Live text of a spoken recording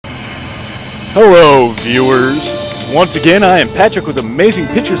Hello, viewers. Once again, I am Patrick with Amazing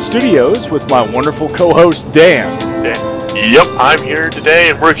Picture Studios with my wonderful co-host, Dan. Yep, I'm here today,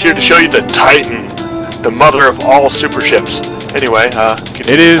 and we're here to show you the Titan, the mother of all super ships. Anyway,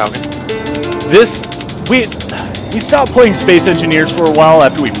 it is this. We stopped playing Space Engineers for a while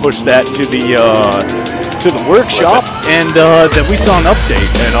after we pushed that to the workshop, and then we saw an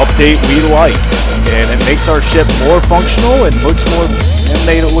update we liked, and it makes our ship more functional and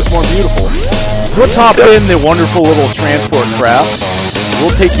made it look more beautiful. So let's hop in the wonderful little transport craft.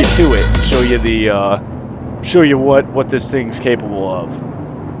 We'll take you to it and show you what this thing's capable of.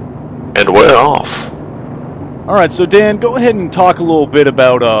 And we're off. All right, so Dan, go ahead and talk a little bit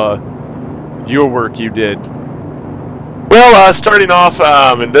about your work you did. Well, starting off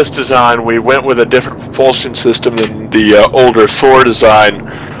in this design, we went with a different propulsion system than the older Thor design.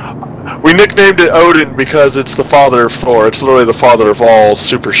 We nicknamed it Odin because it's the father of Thor. It's literally the father of all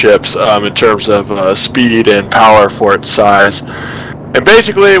super ships in terms of speed and power for its size. And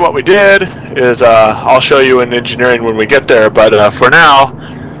basically what we did is, I'll show you in engineering when we get there, but for now,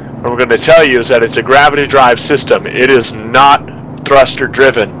 what we're going to tell you is that it's a gravity drive system. It is not thruster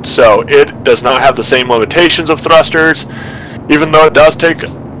driven, so it does not have the same limitations of thrusters. Even though it does take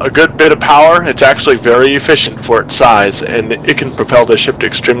a good bit of power, it's actually very efficient for its size, and it can propel the ship to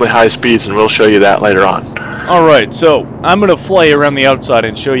extremely high speeds, and we'll show you that later on. Alright, so I'm going to fly around the outside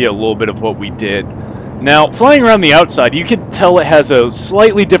and show you a little bit of what we did. Now, flying around the outside, you can tell it has a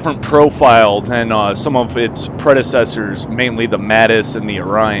slightly different profile than some of its predecessors, mainly the Mattis and the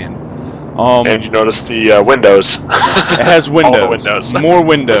Orion. And you notice the windows. It has windows. All the windows. More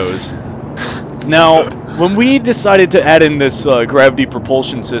windows. Now, when we decided to add in this gravity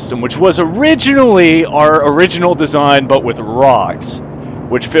propulsion system, which was originally our original design, but with rocks,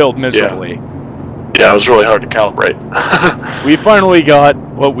 which failed miserably. Yeah, it was really hard to calibrate. We finally got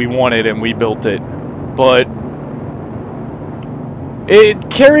what we wanted and we built it, but it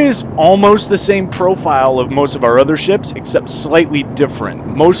carries almost the same profile of most of our other ships, except slightly different.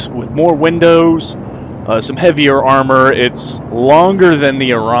 Most with more windows, some heavier armor. It's longer than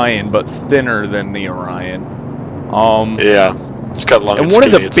the Orion, but thinner than the Orion. Yeah, it's got long and one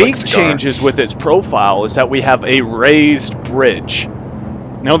of the big changes with its profile is that we have a raised bridge.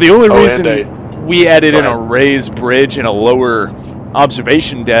 Now, the only reason we added in a raised bridge and a lower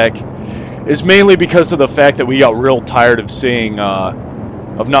observation deck is mainly because of the fact that we got real tired of seeing,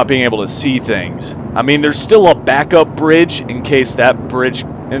 of not being able to see things. I mean, there's still a backup bridge in case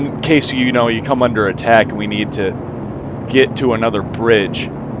you come under attack and we need to get to another bridge.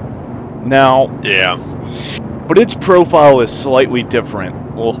 Now, yeah, but its profile is slightly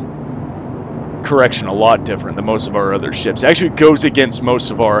different. Well, correction, a lot different than most of our other ships. It actually goes against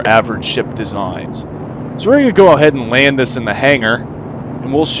most of our average ship designs. So we're gonna go ahead and land this in the hangar,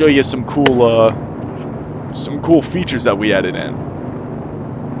 and we'll show you some cool features that we added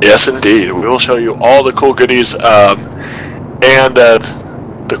in. Yes, indeed. We will show you all the cool goodies and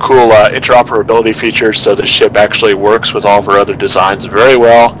the cool interoperability features, so the ship actually works with all of our other designs very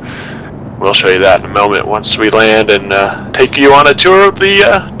well. We'll show you that in a moment once we land and take you on a tour of the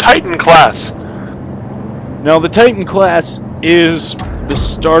Titan class. Now, the Titan class is the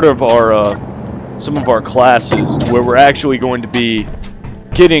start of our some of our classes, where we're actually going to be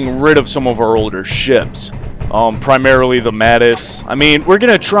getting rid of some of our older ships. Primarily the Mattis. I mean, we're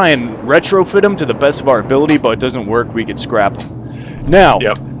going to try and retrofit them to the best of our ability, but it doesn't work, we could scrap them. Now,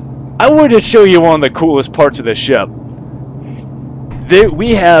 I wanted to show you one of the coolest parts of the ship.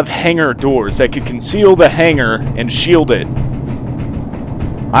 We have hangar doors that can conceal the hangar and shield it.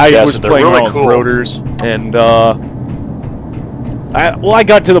 I was playing around with rotors, and I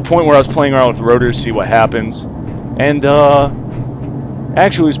got to the point where I was playing around with rotors to see what happens, and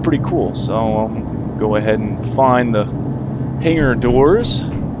actually it's pretty cool. So go ahead and find the hangar doors.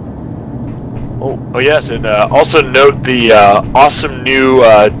 Oh yes, and also note the awesome new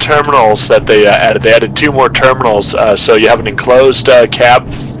terminals that they added. They added 2 more terminals, so you have an enclosed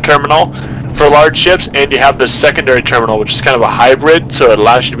cab terminal for large ships, and you have this secondary terminal, which is kind of a hybrid, so it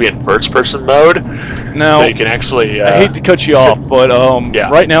allows you to be in first-person mode. Now, so you can actually, I hate to cut you off, but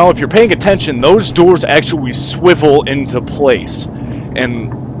right now, if you're paying attention, those doors actually swivel into place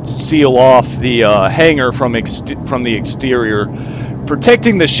and seal off the hangar from the exterior,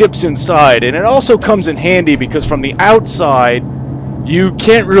 protecting the ships inside. And it also comes in handy because from the outside, you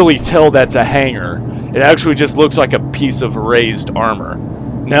can't really tell that's a hangar. It actually just looks like a piece of raised armor.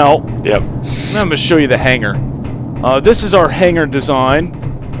 Now, I'm going to show you the hangar. This is our hangar design.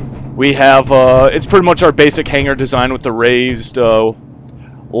 We have, it's pretty much our basic hangar design with the raised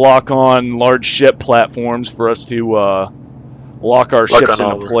lock-on large ship platforms for us to lock our ships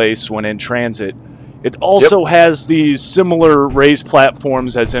into place when in transit. It also has these similar raised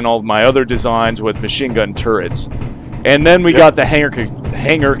platforms as in all my other designs with machine gun turrets. And then we got the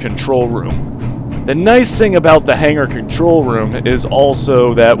hangar control room. The nice thing about the hangar control room is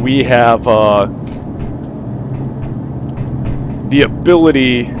also that we have the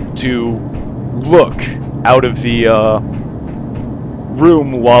ability to look out of the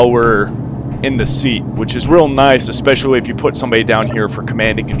room while we're in the seat, which is real nice, especially if you put somebody down here for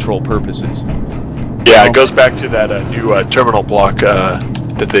command and control purposes. Yeah, it goes back to that new terminal block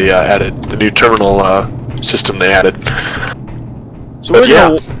that they added, the new terminal system they added. So we're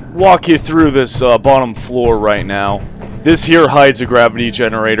going to walk you through this bottom floor right now. This here hides a gravity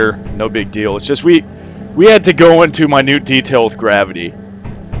generator, no big deal. It's just we had to go into minute detail with gravity.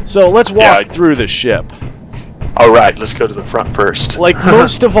 So let's walk through the ship. All right, let's go to the front first. Like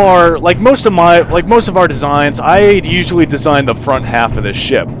most of our designs, I usually design the front half of the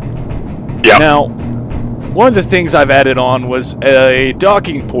ship. Yeah. Now, one of the things I've added on was a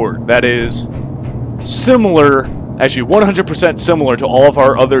docking port that is similar, actually 100% similar to all of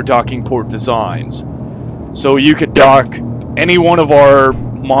our other docking port designs. So you could dock any one of our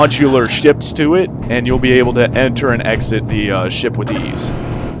modular ships to it, and you'll be able to enter and exit the ship with ease.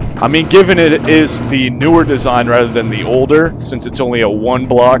 I mean, given it is the newer design rather than the older, since it's only a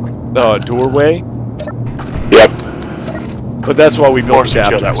one-block doorway. Yep. But that's why we built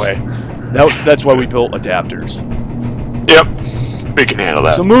adapters. That way. That's why we built adapters. Yep. We can handle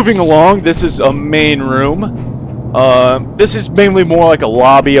that. So moving along, this is a main room. This is mainly more like a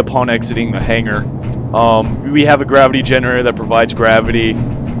lobby upon exiting the hangar. We have a gravity generator that provides gravity.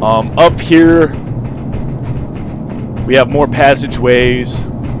 Up here, we have more passageways.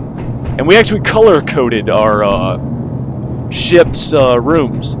 And we actually color-coded our ship's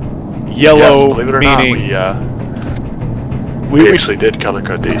rooms. Yellow, believe it or meaning... not, we actually did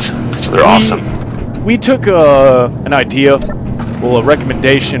color-code these, so they're awesome. We took an idea, well, a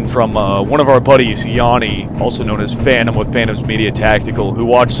recommendation from one of our buddies, Yanni, also known as Phantom with Phantom's Media Tactical, who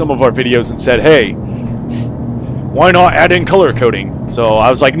watched some of our videos and said, hey, why not add in color coding? So I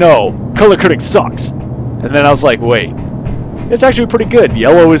was like, no, color coding sucks. And then I was like, wait, it's actually pretty good.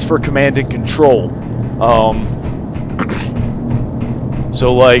 Yellow is for command and control.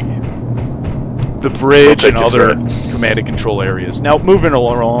 So like the bridge and other command and control areas. Now moving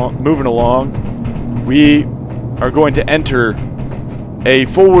along, we are going to enter a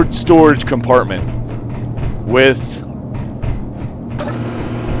forward storage compartment with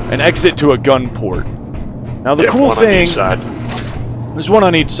an exit to a gun port. Now the cool thing, there's one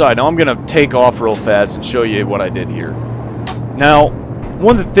on each side. Now I'm going to take off real fast and show you what I did here. Now,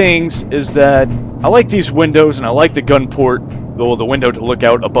 one of the things is that I like these windows and I like the gun port, the window to look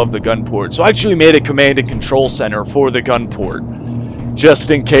out above the gun port. So I actually made a command and control center for the gun port.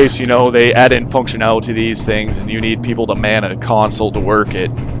 Just in case, you know, they add in functionality to these things and you need people to man a console to work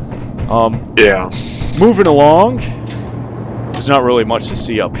it. Moving along, there's not really much to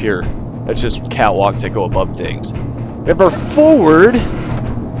see up here. That's just catwalks that go above things. We have our forward,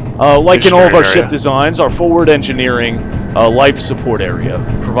 like in all of our ship designs, our forward engineering life support area,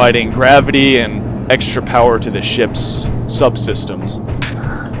 providing gravity and extra power to the ship's subsystems.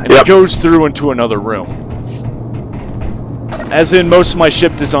 And it goes through into another room. As in most of my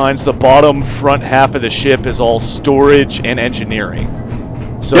ship designs, the bottom front half of the ship is all storage and engineering.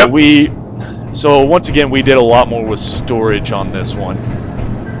 So so once again, we did a lot more with storage on this one.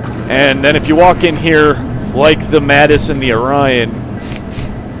 And then if you walk in here, like the Mattis and the Orion,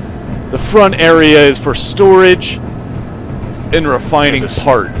 the front area is for storage and refining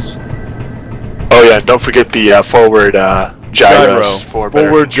parts. Oh yeah, don't forget the forward gyros.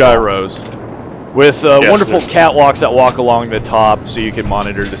 Forward gyros. With wonderful catwalks that walk along the top so you can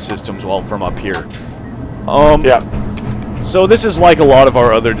monitor the systems well from up here. So this is like a lot of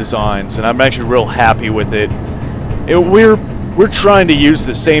our other designs, and I'm actually real happy with it. We're trying to use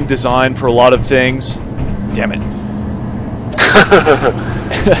the same design for a lot of things. Damn it.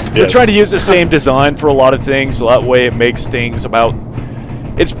 We're trying to use the same design for a lot of things, so that way it makes things about...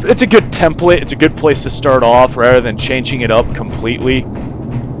 It's a good template, it's a good place to start off rather than changing it up completely.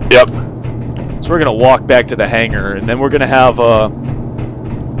 So we're going to walk back to the hangar, and then we're going to have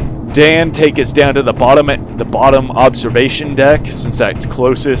Dan take us down to the bottom observation deck, since that's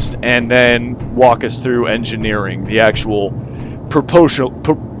closest, and then walk us through engineering, the actual propulsion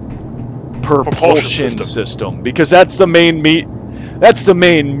system, because that's the main meat. That's the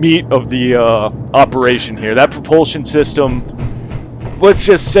main meat of the operation here. That propulsion system, let's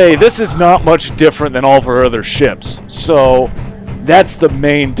just say, this is not much different than all of our other ships. So that's the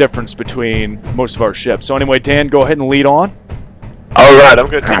main difference between most of our ships. So anyway, Dan, go ahead and lead on. Alright, I'm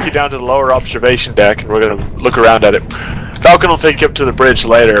going to take you down to the lower observation deck, and we're going to look around at it. Falcon will take you up to the bridge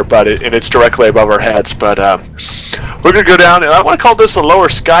later, but it's directly above our heads. But we're going to go down, and I want to call this a lower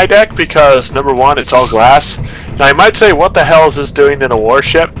sky deck because, number one, it's all glass. Now, you might say, what the hell is this doing in a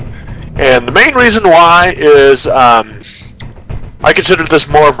warship? And the main reason why is I consider this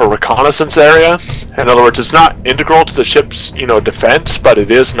more of a reconnaissance area. In other words, it's not integral to the ship's defense, but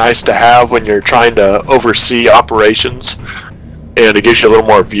it is nice to have when you're trying to oversee operations. And it gives you a little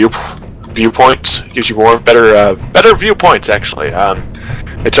more viewpoints. It gives you better viewpoints actually,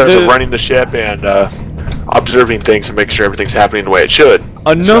 in terms of running the ship and observing things and making sure everything's happening the way it should.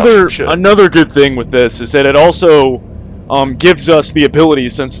 Another good thing with this is that it also gives us the ability,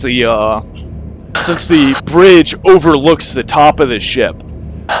 since the bridge overlooks the top of the ship,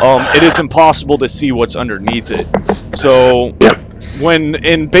 it is impossible to see what's underneath it. So when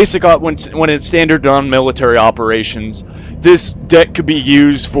in standard non-military operations, this deck could be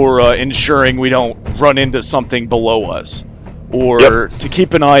used for ensuring we don't run into something below us, or to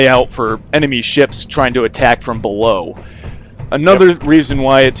keep an eye out for enemy ships trying to attack from below. Another reason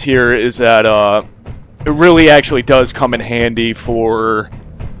why it's here is that it really actually does come in handy for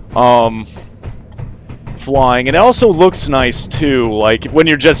flying, and it also looks nice too. Like when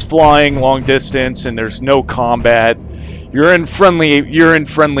you're just flying long distance and there's no combat, you're in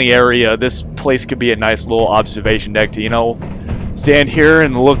friendly area. This place could be a nice little observation deck to stand here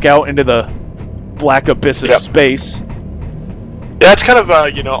and look out into the black abyss of space. Yeah, it's kind of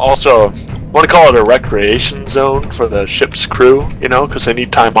also I want to call it a recreation zone for the ship's crew, because they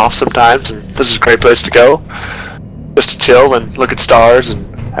need time off sometimes, and this is a great place to go, just to chill and look at stars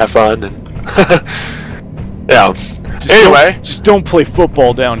and have fun and yeah. Just don't play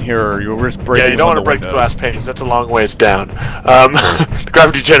football down here, or you'll risk breaking. Yeah, you don't want to break the glass panes. That's a long ways down. The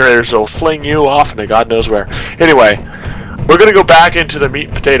gravity generators will fling you off into God knows where. Anyway, we're going to go back into the meat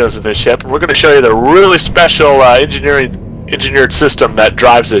and potatoes of this ship, and we're going to show you the really special engineered system that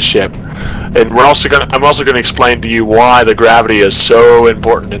drives this ship. And I'm also going to explain to you why the gravity is so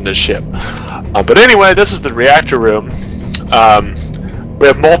important in this ship. But anyway, this is the reactor room. We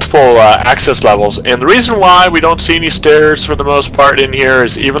have multiple access levels, and the reason why we don't see any stairs for the most part in here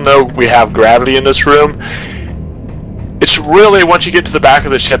is, even though we have gravity in this room, it's really, once you get to the back of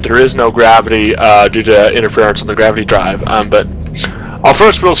the ship, there is no gravity due to interference on the gravity drive. But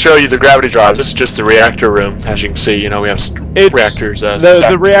we'll show you the gravity drive. This is just the reactor room. As you can see, we have reactors.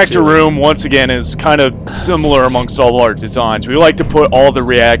 The reactor room, once again, is kind of similar amongst all our designs. We like to put all the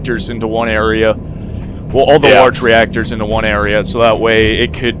reactors into one area. Well, all the large reactors into one area, so that way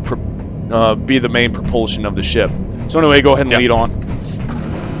it could be the main propulsion of the ship. So anyway, go ahead and lead on.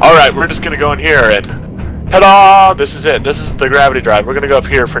 Alright, we're just going to go in here, and ta-da! This is it. This is the gravity drive. We're going to go up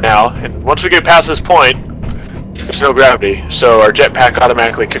here for now, and once we get past this point, there's no gravity. So our jetpack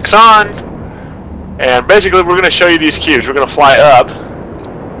automatically kicks on, and basically we're going to show you these cubes. We're going to fly up.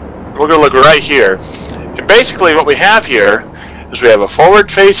 We're going to look right here. And basically what we have here is we have a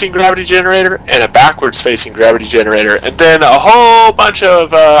forward-facing gravity generator and a backwards-facing gravity generator, and then a whole bunch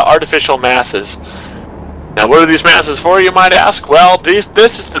of artificial masses. Now, what are these masses for, you might ask? Well,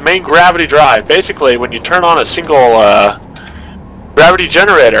 this is the main gravity drive. Basically, when you turn on a single gravity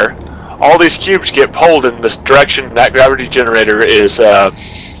generator, all these cubes get pulled in this direction that gravity generator is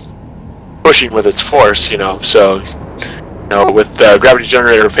pushing with its force, So, with the gravity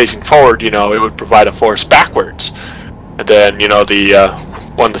generator facing forward, it would provide a force backwards. And then,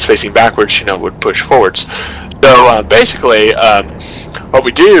 the one that's facing backwards, would push forwards. So, basically, what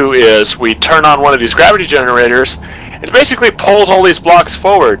we do is we turn on one of these gravity generators, and it basically pulls all these blocks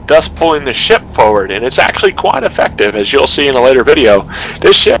forward, thus pulling the ship forward. And it's actually quite effective, as you'll see in a later video.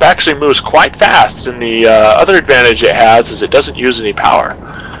 This ship actually moves quite fast, and the other advantage it has is it doesn't use any power.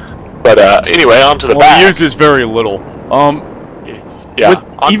 But, anyway, on to the back. It uses very little. Yeah,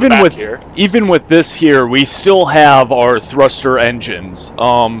 even with this here, we still have our thruster engines.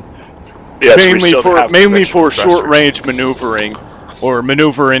 Yes, mainly for short-range maneuvering or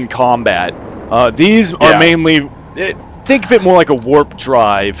maneuver in combat. These are mainly, think of it more like a warp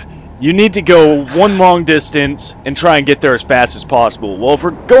drive. You need to go one long distance and try and get there as fast as possible. Well, if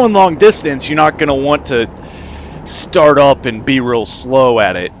we're going long distance, you're not going to want to start up and be real slow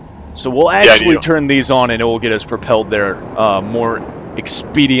at it. So we'll actually turn these on, and it will get us propelled there more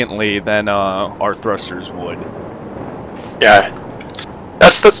expediently than our thrusters would. Yeah,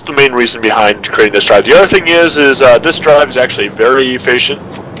 that's the main reason behind creating this drive. The other thing is this drive is actually very efficient,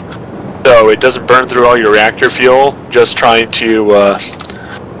 so it doesn't burn through all your reactor fuel just trying to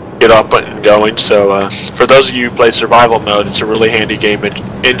get up and going. So for those of you who play survival mode, it's a really handy game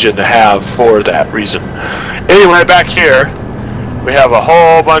engine to have for that reason. Anyway, back here, we have a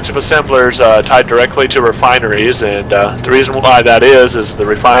whole bunch of assemblers tied directly to refineries, and the reason why that is the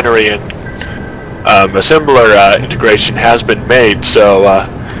refinery and assembler integration has been made, so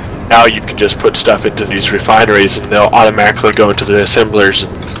now you can just put stuff into these refineries and they'll automatically go into the assemblers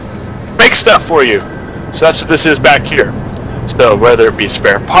and make stuff for you. So that's what this is back here. So whether it be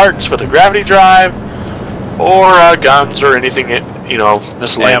spare parts for the gravity drive, or guns or anything, you know,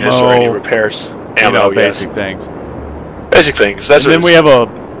 miscellaneous or any repairs. Ammo, you know, basic things. Basic things. That's and then we have a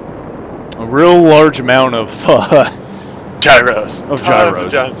real large amount of gyros. Tons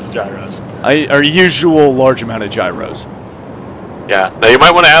of gyros. Our usual large amount of gyros. Yeah. Now you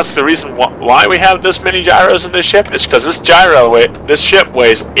might want to ask the reason why we have this many gyros in this ship is because this ship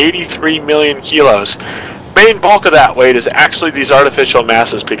weighs 83 million kilos. Main bulk of that weight is actually these artificial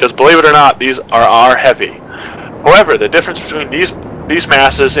masses, because believe it or not, these are heavy. However, the difference between these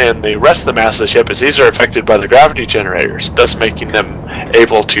masses and the rest of the mass of the ship is these are affected by the gravity generators, thus making them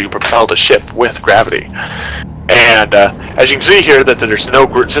able to propel the ship with gravity. And as you can see here, that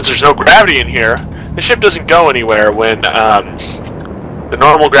since there's no gravity in here, the ship doesn't go anywhere when the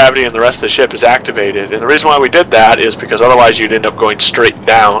normal gravity in the rest of the ship is activated. And the reason why we did that is because otherwise you'd end up going straight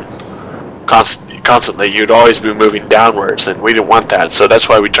down constantly. You'd always be moving downwards, and we didn't want that. So that's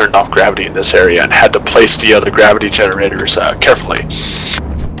why we turned off gravity in this area and had to place the other gravity generators carefully.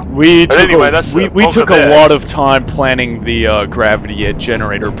 We took a lot of time planning the gravity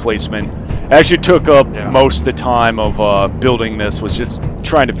generator placement. Actually took up most of the time of building this, was just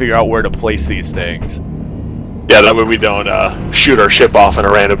trying to figure out where to place these things. Yeah, that way we don't shoot our ship off in a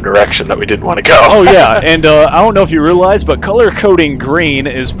random direction that we didn't want to go. Oh yeah, and I don't know if you realize, but color coding green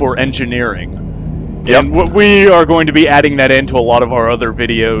is for engineering. Yep. And we are going to be adding that into a lot of our other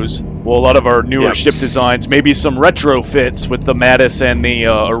videos. Well, a lot of our newer ship designs, maybe some retrofits with the Mattis and the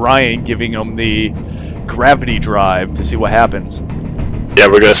Orion, giving them the gravity drive to see what happens. Yeah,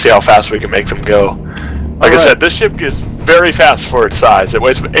 we're going to see how fast we can make them go. Like I said, this ship is very fast for its size. It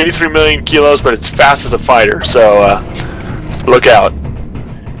weighs 83 million kilos, but it's fast as a fighter, so look out.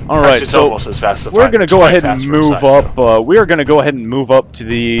 Alright, actually, it's almost as fast as a fighter. We're going to go ahead and move up. We are going to go ahead and move up to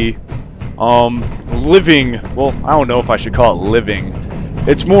the living, well, I don't know if I should call it living.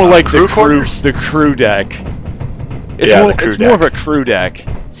 It's more like the crew deck. It's more of a crew deck.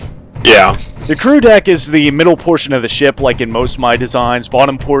 Yeah. The crew deck is the middle portion of the ship, like in most of my designs.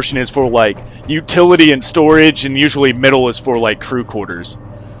 Bottom portion is for, like, utility and storage, and usually middle is for, like, crew quarters.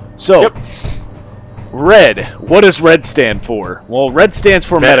 So, red. What does red stand for? Well, red stands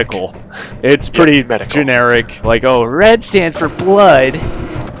for medical. It's pretty generic. Like, oh, red stands for blood.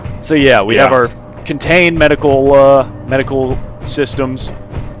 So yeah, we have our contained medical systems.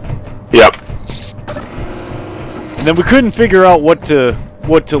 Yep. And then we couldn't figure out what to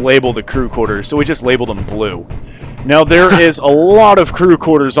label the crew quarters, so we just labeled them blue. Now there is a lot of crew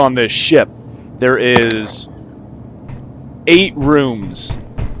quarters on this ship. There is 8 rooms,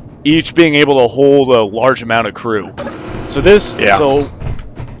 each being able to hold a large amount of crew. So this, there's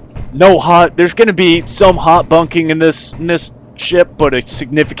going to be some hot bunking in this ship, but it's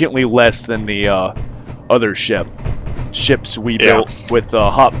significantly less than the other ships we built with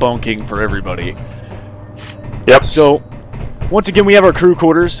hot bunking for everybody. Yep. So once again, we have our crew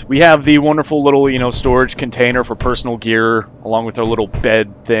quarters. We have the wonderful little, storage container for personal gear, along with our little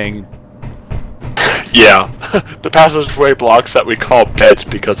bed thing. Yeah, the passageway blocks that we call beds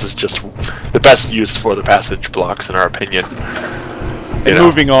because it's just the best use for the passage blocks, in our opinion. And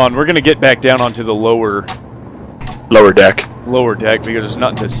moving on, we're gonna get back down onto the lower deck. Lower deck, because there's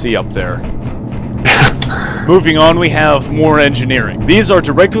nothing to see up there. Moving on, we have more engineering. These are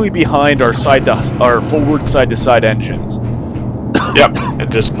directly behind our forward side-to-side engines. Yep, and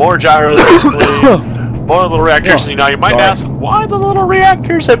just more gyros, basically. More little reactors. You might ask, why the little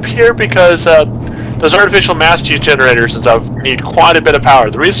reactors up here? Because those artificial mass generators and stuff need quite a bit of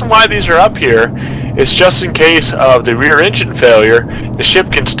power. The reason why these are up here is just in case of the rear engine failure, the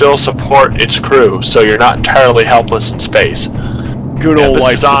ship can still support its crew, so you're not entirely helpless in space. Good old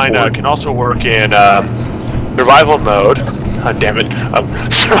life design can also work in survival mode.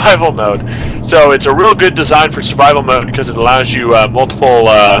 Survival mode. So it's a real good design for survival mode because it allows you multiple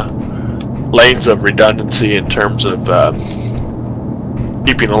lanes of redundancy in terms of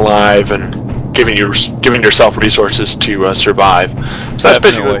keeping alive and giving yourself resources to survive. So that's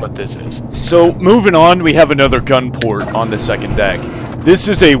basically what this is. So moving on, we have another gun port on the second deck. This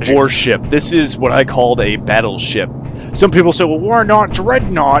is a warship. This is what I called a battleship. Some people say, well, why not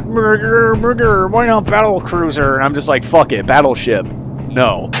dreadnought? Why not battle cruiser? And I'm just like, fuck it, battleship.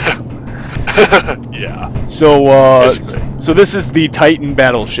 No. Yeah. So this is the Titan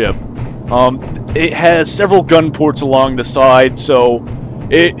Battleship. it has several gun ports along the side, so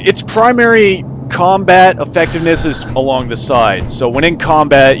its primary combat effectiveness is along the side. So when in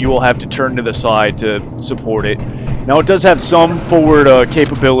combat, you will have to turn to the side to support it. Now it does have some forward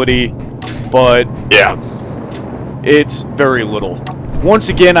capability, but yeah, it's very little. Once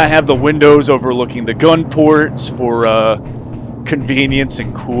again, I have the windows overlooking the gun ports for convenience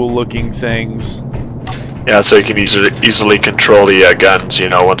and cool-looking things. Yeah, so you can easily control the guns, you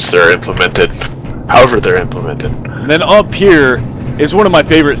know, once they're implemented, however they're implemented. And then up here is one of my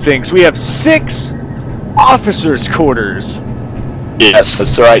favorite things. We have 6 officers' quarters. Yes,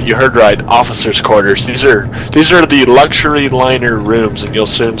 that's right. You heard right. Officers' quarters. These are the luxury liner rooms, and you'll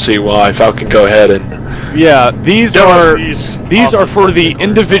soon see why. Falcon, go ahead and. Yeah, these are for the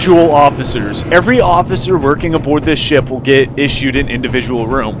individual officers. Every officer working aboard this ship will get issued an individual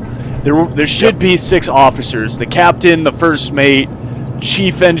room. There should be 6 officers: the captain, the first mate,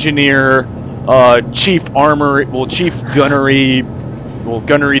 chief engineer, chief armor, chief gunnery,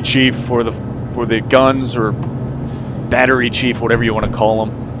 gunnery chief for the guns, or battery chief, whatever you want to call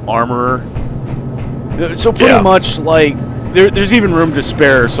them, armorer. So pretty much like. There's even room to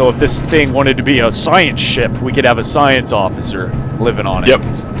spare, so if this thing wanted to be a science ship, we could have a science officer living on it. Yep.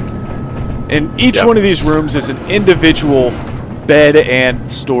 And each one of these rooms is an individual bed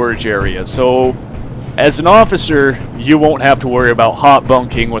and storage area. So, as an officer, you won't have to worry about hot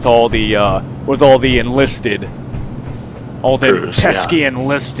bunking with all the enlisted, all the pesky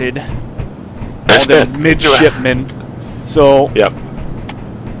enlisted, all the midshipmen. So. Yep.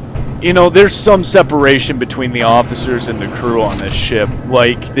 You know, there's some separation between the officers and the crew on this ship,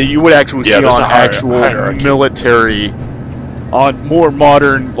 like that you would actually see on actual military, on more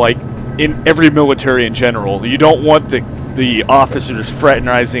modern, like in every military in general. You don't want the officers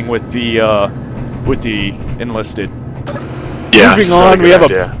fraternizing with the enlisted. Yeah. Moving on, we have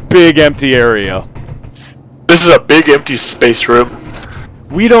a big empty area. This is a big empty space room.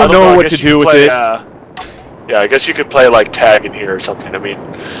 We don't know what to do with it. Yeah, I guess you could play like tag in here or something. I mean.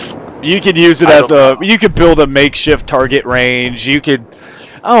 You could use it as you could build a makeshift target range. You could,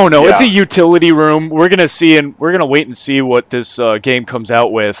 I don't know. Yeah. It's a utility room. We're gonna see, and we're gonna wait and see what this game comes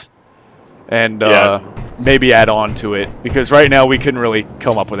out with, and maybe add on to it. Because right now we couldn't really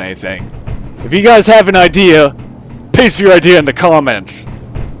come up with anything. If you guys have an idea, paste your idea in the comments.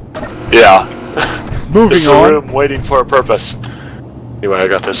 Yeah. Moving this is on. A room waiting for a purpose. Anyway, I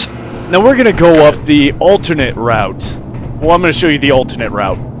got this. Now we're gonna go up the alternate route. Well, I'm gonna show you the alternate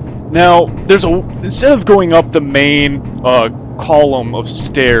route. Now, instead of going up the main column of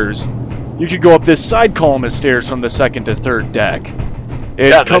stairs, you could go up this side column of stairs from the 2nd to 3rd deck.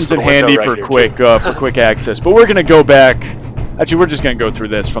 It comes in handy for quick access. But we're gonna go back. Actually, we're just gonna go through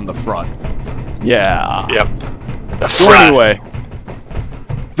this from the front. Yeah. Yep. So anyway,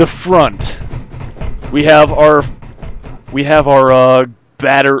 the front. We have our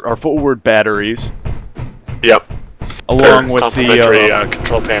forward batteries. Yep. Along with the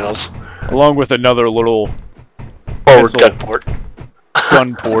control panels, along with another little forward gun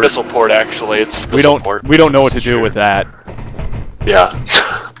port, missile port. Actually, we don't know what to do with that. Yeah,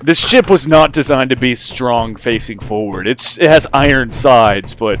 this ship was not designed to be strong facing forward. It has iron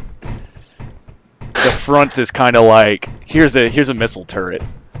sides, but the front is kind of like here's a missile turret.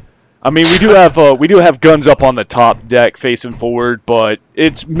 I mean, we do have guns up on the top deck facing forward, but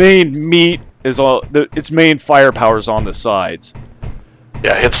its main meat is its main firepower is on the sides.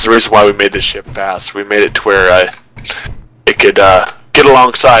 Yeah, hence the reason why we made this ship fast. We made it to where it could get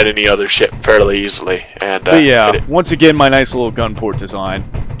alongside any other ship fairly easily. And but yeah, once again, my nice little gun port design.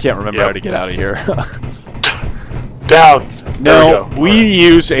 Can't remember how to get out of here. Down. Now we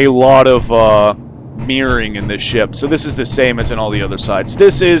use a lot of mirroring in this ship, so this is the same as in all the other sides.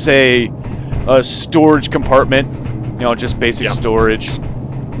 This is a storage compartment, you know, just basic storage.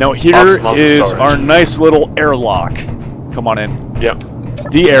 Now here is our nice little airlock. Come on in. Yep.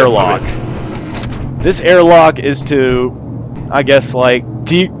 The airlock. This airlock is to, I guess, like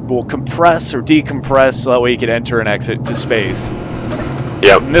compress or decompress, so that way you can enter and exit to space.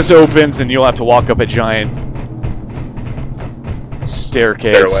 Yep. And this opens, and you'll have to walk up a giant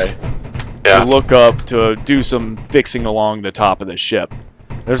staircase. Stairway. Yeah. To look up to do some fixing along the top of the ship.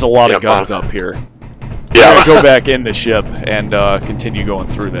 There's a lot of guns up here. Yeah. We're gonna go back in the ship and continue going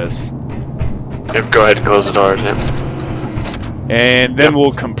through this. Yep, go ahead and close the doors. Yep. And then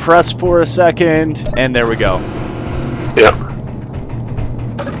we'll compress for a second, and there we go. Yep.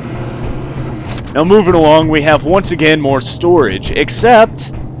 Now moving along, we have once again more storage,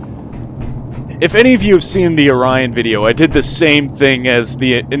 except if any of you have seen the Orion video, I did the same thing as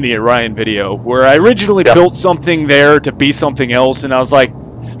in the Orion video, where I originally built something there to be something else, and I was like,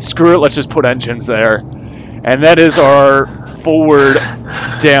 screw it, let's just put engines there. And that is our forward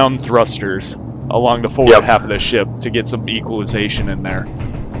down thrusters along the forward half of the ship to get some equalization in there.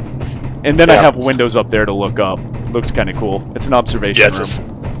 And then I have windows up there to look up. Looks kind of cool. It's an observation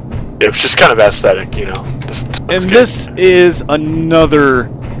room. It's just kind of aesthetic, you know. And this is another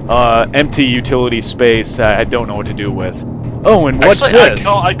empty utility space that I don't know what to do with. Oh, and what's this?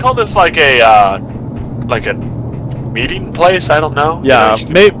 I call this like a meeting place. I don't know. Yeah,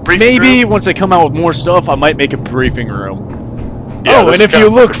 maybe once I come out with more stuff, I might make a briefing room. Yeah, oh, and if you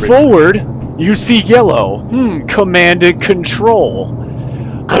look forward, you see yellow. Command and control.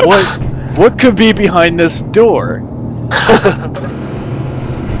 What could be behind this door?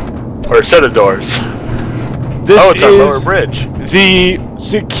 Or a set of doors. This it's our lower bridge. The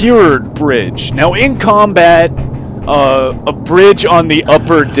secured bridge. Now, in combat, a bridge on the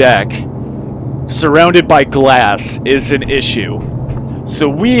upper deck surrounded by glass is an issue. So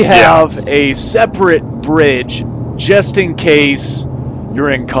we have a separate bridge just in case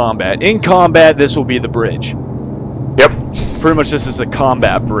you're in combat. In combat, this will be the bridge. Yep. Pretty much this is the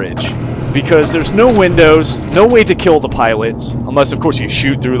combat bridge. Because there's no windows, no way to kill the pilots, unless of course you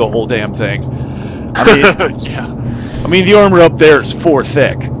shoot through the whole damn thing. I mean, the armor up there is 4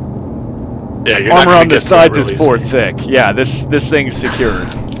 thick. Yeah, you're armor on the sides is 4 thick. Yeah, this thing's secured.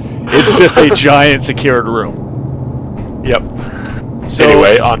 It's a giant secured room. Yep. So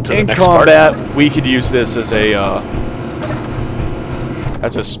anyway, on to the next part. In combat, we could use this as a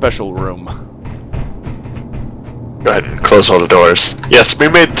special room. Go ahead and close all the doors. Yes, we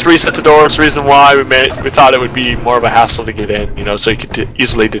made 3 sets of doors. Reason why we thought it would be more of a hassle to get in, you know, so you could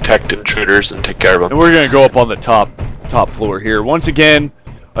easily detect intruders and take care of them. And we're gonna go up on the top floor here. Once again,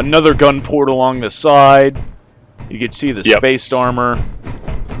 another gun port along the side. You can see the spaced armor.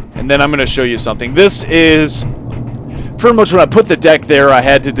 And then I'm gonna show you something. This is pretty much when I put the deck there, I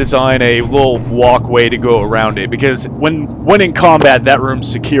had to design a little walkway to go around it because when in combat, that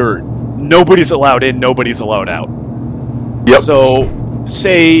room's secured. Nobody's allowed in. Nobody's allowed out. Yep. So,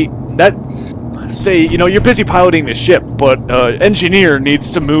 say you know you're busy piloting the ship, but engineer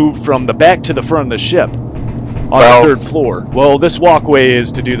needs to move from the back to the front of the ship on the 3rd floor. Well, this walkway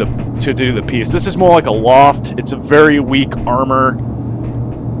is to do the piece. This is more like a loft. It's a very weak armor.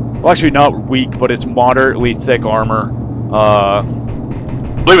 Well, actually not weak, but it's moderately thick armor. I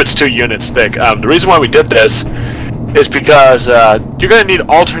believe it's 2 units thick. The reason why we did this is because you're going to need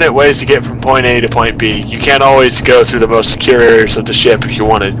alternate ways to get from point A to point B. You can't always go through the most secure areas of the ship if you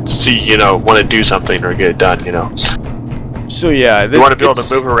want to see, you know, want to do something or get it done, you know. So yeah, you want to be able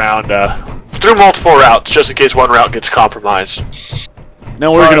to move around through multiple routes just in case one route gets compromised.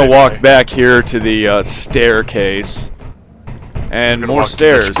 Now we're going to walk back here to the staircase. And more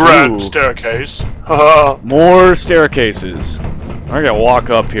stairs. Grand staircase. More staircases. We're going to walk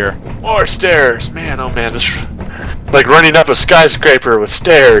up here. More stairs. Man, oh man, this like running up a skyscraper with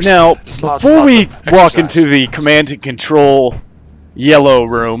stairs. Now, before we walk into the command and control yellow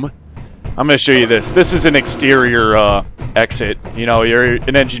room, I'm going to show you this. This is an exterior exit. You know,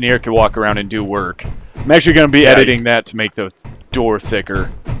 an engineer can walk around and do work. I'm actually going to be editing that to make the door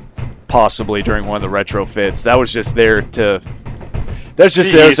thicker, possibly during one of the retrofits. That was just there to. That's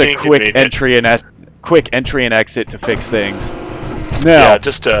just there as a quick entry and exit to fix things. Now, yeah,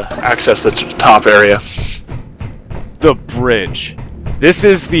 just to access the top area. The bridge. This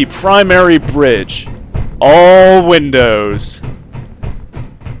is the primary bridge. All windows.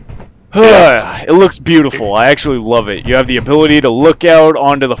 It looks beautiful. I actually love it. You have the ability to look out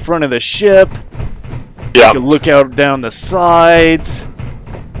onto the front of the ship. Yeah. You can look out down the sides.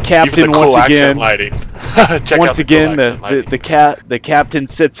 Captain, once again. Once again, the captain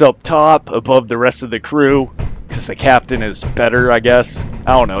sits up top above the rest of the crew. Because the captain is better, I guess.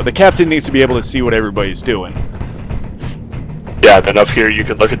 I don't know. The captain needs to be able to see what everybody's doing. Yeah, then up here you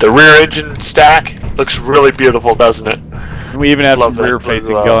can look at the rear engine stack. Looks really beautiful, doesn't it? And we even have some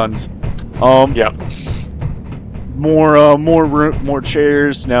rear-facing guns. Yeah. More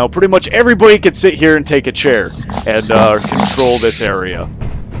chairs. Now, pretty much everybody can sit here and take a chair and control this area.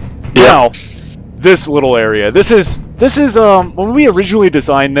 Yeah. Now, this little area. This is when we originally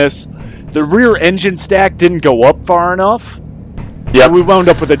designed this, the rear engine stack didn't go up far enough. Yeah, so we wound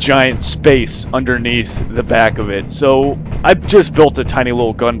up with a giant space underneath the back of it. So I've just built a tiny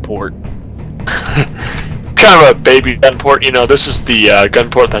little gun port. Kind of a baby gun port. You know, this is the gun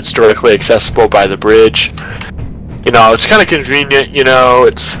port that's directly accessible by the bridge. You know, it's kind of convenient. You know,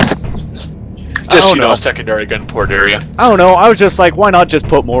 it's just a secondary gun port area. I don't know. I was just like, why not just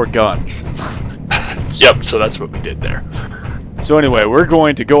put more guns? Yep. So that's what we did there. So anyway, we're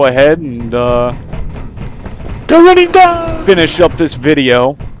going to go ahead and go running down. Finish up this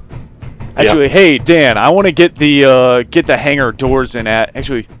video. Actually, hey Dan, I want to get the hangar doors in at.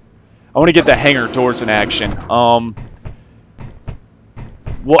 Actually, I want to get the hangar doors in action.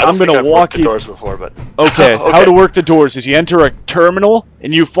 Well, I'm gonna walk you. The doors before, but okay. How to work the doors is you enter a terminal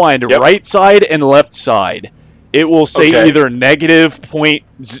and you find right side and left side. It will say either negative 0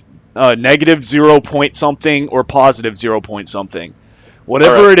 point something or positive 0 point something.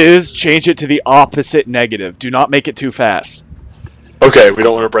 Whatever it is, change it to the opposite negative. Do not make it too fast. Okay, we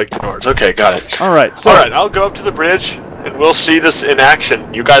don't want to break the doors. Okay, got it. All right. So, I'll go up to the bridge and we'll see this in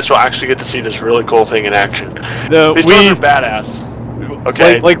action. You guys will actually get to see this really cool thing in action. These doors are badass.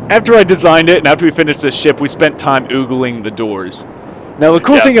 Okay. Like after I designed it and after we finished this ship, we spent time oogling the doors. Now the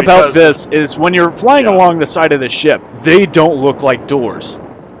cool thing about this is when you're flying along the side of the ship, they don't look like doors.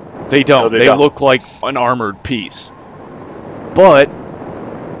 They don't. No, they look like an armored piece. But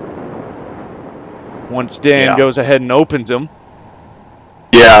once Dan goes ahead and opens them.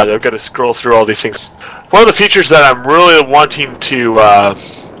 Yeah, they've got to scroll through all these things. One of the features that I'm really wanting to, I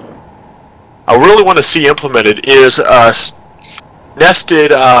really want to see implemented is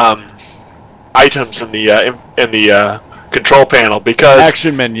nested items in the control panel, because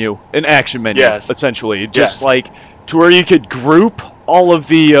action menu, essentially, just like to where you could group all of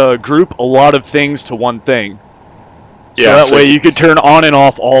the group a lot of things to one thing. So that way you could turn on and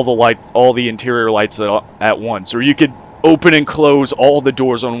off all the lights, all the interior lights at once, or you could open and close all the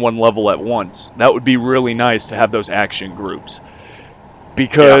doors on one level at once. That would be really nice to have those action groups,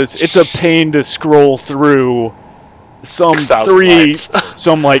 because it's a pain to scroll through some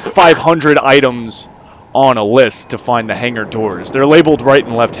like 500 items on a list to find the hangar doors. They're labeled right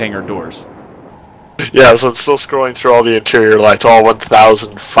and left hangar doors. Yeah, so I'm still scrolling through all the interior lights, all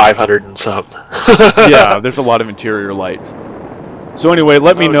 1,500 and some. Yeah, there's a lot of interior lights. So anyway,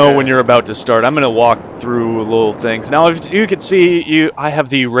 let me know when you're about to start. I'm going to walk through little things. Now, if you can see, I have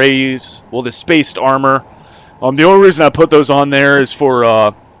the rays, the spaced armor. The only reason I put those on there is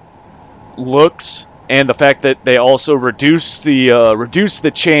for looks, and the fact that they also reduce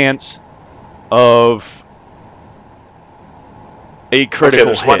the chance of a critical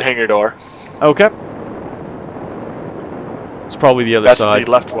hit. There's one hangar door. Okay. It's probably the other side. That's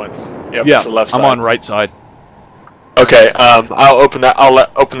the left one. Yep, yeah, it's the left side. I'm on right side. Okay, I'll open that. I'll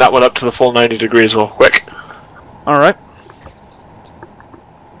open that one up to the full 90 degrees real quick. All right.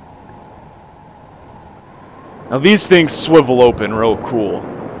 Now these things swivel open real cool,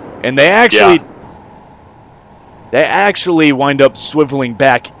 and they actually wind up swiveling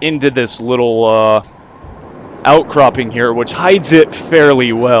back into this little outcropping here, which hides it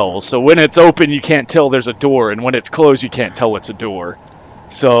fairly well. So when it's open, you can't tell there's a door, and when it's closed, you can't tell it's a door.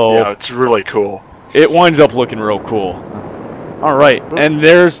 So yeah, it's really cool. It winds up looking real cool. All right, and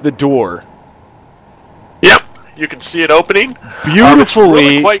there's the door. Yep, you can see it opening. Beautifully, it's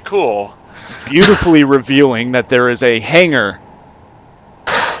really quite cool. Beautifully revealing that there is a hangar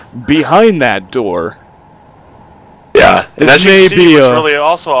behind that door. Yeah, and as you can see, what's really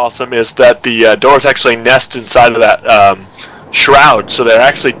also awesome is that the doors actually nest inside of that shroud, so they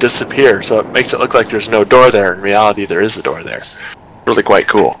actually disappear. So it makes it look like there's no door there. In reality, there is a door there. Really quite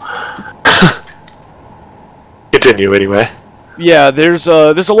cool. Continue anyway. Yeah, there's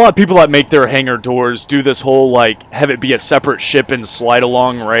a lot of people that make their hangar doors do this whole have it be a separate ship and slide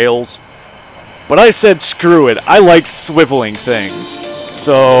along rails. But I said screw it. I like swiveling things,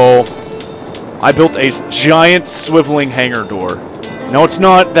 so I built a giant swiveling hangar door. Now it's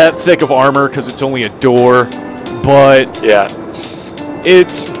not that thick of armor because it's only a door, but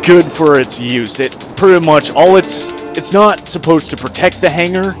it's good for its use. It pretty much it's not supposed to protect the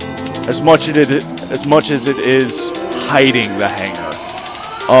hangar as much as it is hiding the hangar.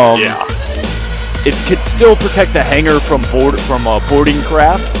 It could still protect the hangar from boarding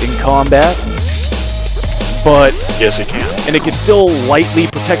craft in combat, but yes, it can. And it can still lightly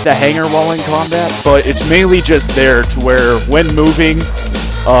protect the hangar while in combat, but it's mainly just there to where when moving,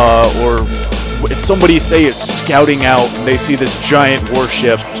 or if somebody say is scouting out and they see this giant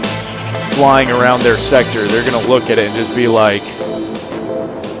warship flying around their sector, they're gonna look at it and just be like,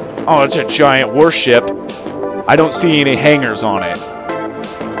 oh, it's a giant warship. I don't see any hangars on it.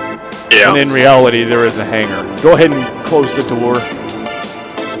 Yeah. And in reality, there is a hangar. Go ahead and close the door.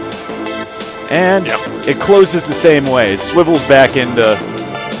 And it closes the same way. It swivels back into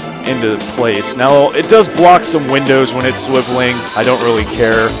place. Now, it does block some windows when it's swiveling. I don't really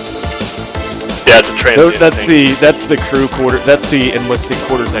care. Yeah, it's a transient thing. That's the crew quarter. That's the enlisted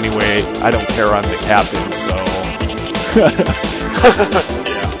quarters anyway. I don't care. I'm the captain, so.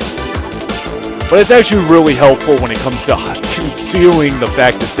 But it's actually really helpful when it comes to concealing the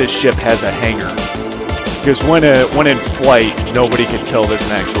fact that this ship has a hangar. Because when in flight, nobody can tell there's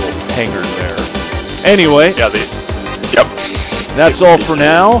an actual hangar there. Anyway, Yeah, yep. that's all for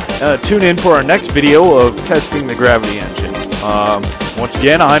now. Tune in for our next video of testing the gravity engine. Once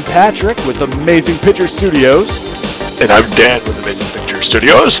again, I'm Patrick with Amazing Picture Studios. And I'm Dan with Amazing Picture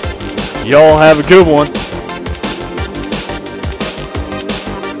Studios. Y'all have a good one.